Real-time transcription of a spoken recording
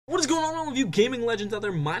What is going on, all of you gaming legends out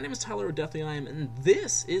there? My name is Tyler with DeathlyiAm, and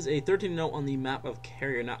this is a 13-0 on the map of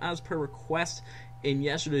Carrier. Now, as per request in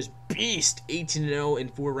yesterday's beast 18-0 in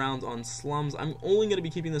 4 rounds on Slums, I'm only going to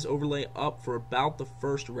be keeping this overlay up for about the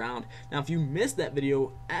first round. Now, if you missed that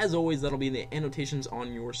video, as always, that'll be in the annotations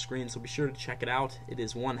on your screen, so be sure to check it out. It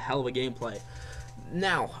is one hell of a gameplay.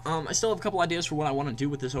 Now, I still have a couple ideas for what I want to do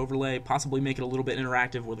with this overlay, possibly make it a little bit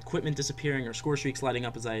interactive with equipment disappearing or score streaks lighting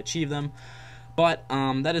up as I achieve them. But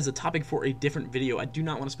that is a topic for a different video. I do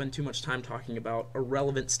not want to spend too much time talking about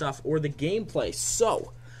irrelevant stuff or the gameplay.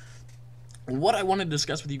 So, what I wanted to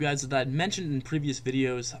discuss with you guys is that I mentioned in previous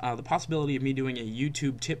videos the possibility of me doing a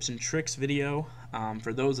YouTube tips and tricks video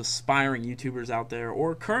for those aspiring YouTubers out there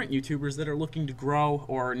or current YouTubers that are looking to grow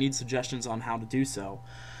or need suggestions on how to do so.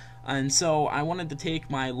 And so I wanted to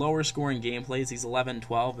take my lower scoring gameplays, these 11,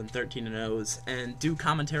 12, and 13-0s, and do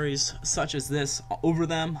commentaries such as this over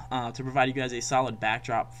them to provide you guys a solid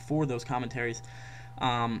backdrop for those commentaries.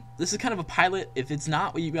 This is kind of a pilot. If it's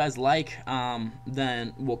not what you guys like,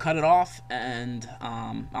 then we'll cut it off, and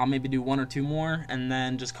I'll maybe do 1 or 2 more, and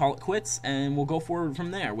then just call it quits, and we'll go forward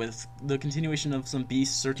from there with the continuation of some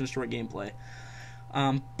Beast Search and Destroy gameplay.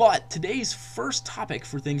 But today's first topic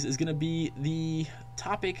for things is going to be the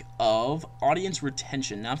topic of audience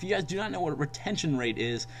retention. Now, if you guys do not know what a retention rate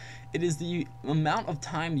is, it is the amount of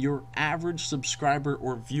time your average subscriber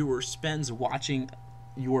or viewer spends watching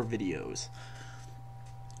your videos.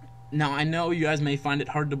 Now, I know you guys may find it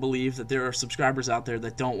hard to believe that there are subscribers out there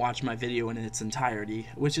that don't watch my video in its entirety,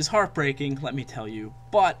 which is heartbreaking, let me tell you.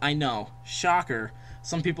 But I know, shocker,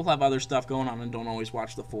 some people have other stuff going on and don't always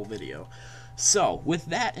watch the full video. So, with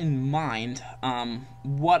that in mind,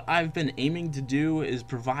 what I've been aiming to do is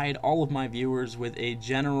provide all of my viewers with a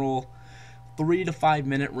general 3 to 5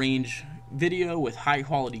 minute range video with high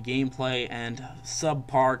quality gameplay and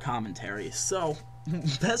subpar commentary. So,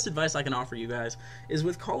 best advice I can offer you guys is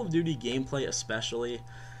with Call of Duty gameplay especially.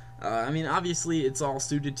 I mean, obviously, it's all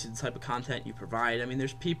suited to the type of content you provide. I mean,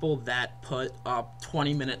 there's people that put up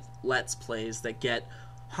 20-minute Let's Plays that get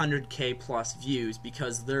 100K plus views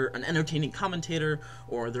because they're an entertaining commentator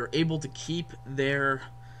or they're able to keep their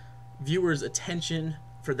viewers' attention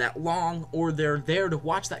for that long, or they're there to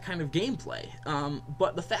watch that kind of gameplay.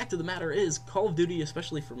 But the fact of the matter is, Call of Duty,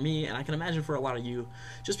 especially for me, and I can imagine for a lot of you,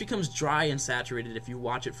 just becomes dry and saturated if you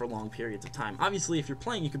watch it for long periods of time. Obviously, if you're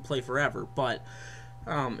playing, you can play forever, but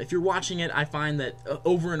if you're watching it, I find that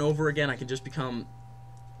over and over again, I can just become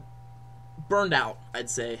burned out, I'd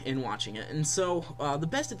say, in watching it. And so the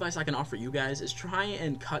best advice I can offer you guys is try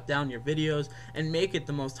and cut down your videos and make it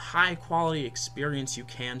the most high quality experience you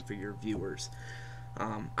can for your viewers.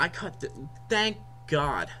 Thank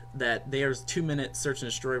God that there's 2-minute search and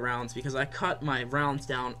destroy rounds, because I cut my rounds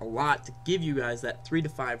down a lot to give you guys that 3 to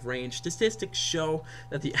 5 range. Statistics show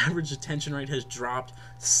that the average attention rate has dropped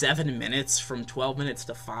 7 minutes from 12 minutes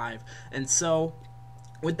to 5. And so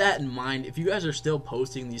with that in mind, if you guys are still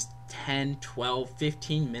posting these 10, 12,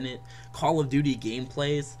 15-minute Call of Duty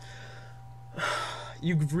gameplays,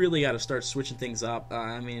 you've really got to start switching things up.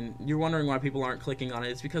 I mean, you're wondering why people aren't clicking on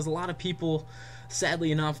it. It's because a lot of people,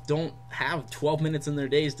 sadly enough, don't have 12 minutes in their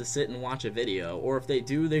days to sit and watch a video. Or if they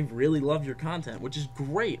do, they really love your content, which is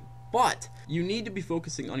great. But you need to be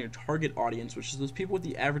focusing on your target audience, which is those people with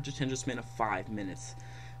the average attention span of 5 minutes.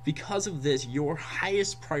 Because of this, your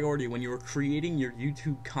highest priority when you are creating your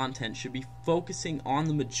YouTube content should be focusing on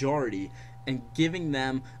the majority and giving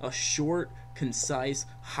them a short, concise,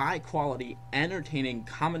 high-quality, entertaining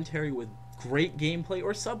commentary with great gameplay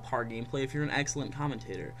or subpar gameplay if you're an excellent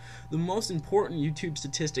commentator. The most important YouTube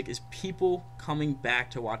statistic is people coming back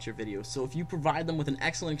to watch your videos. So if you provide them with an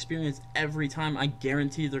excellent experience every time, I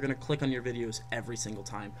guarantee they're going to click on your videos every single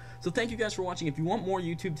time. So thank you guys for watching. If you want more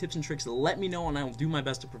YouTube tips and tricks, let me know and I will do my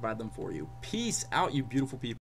best to provide them for you. Peace out, you beautiful people.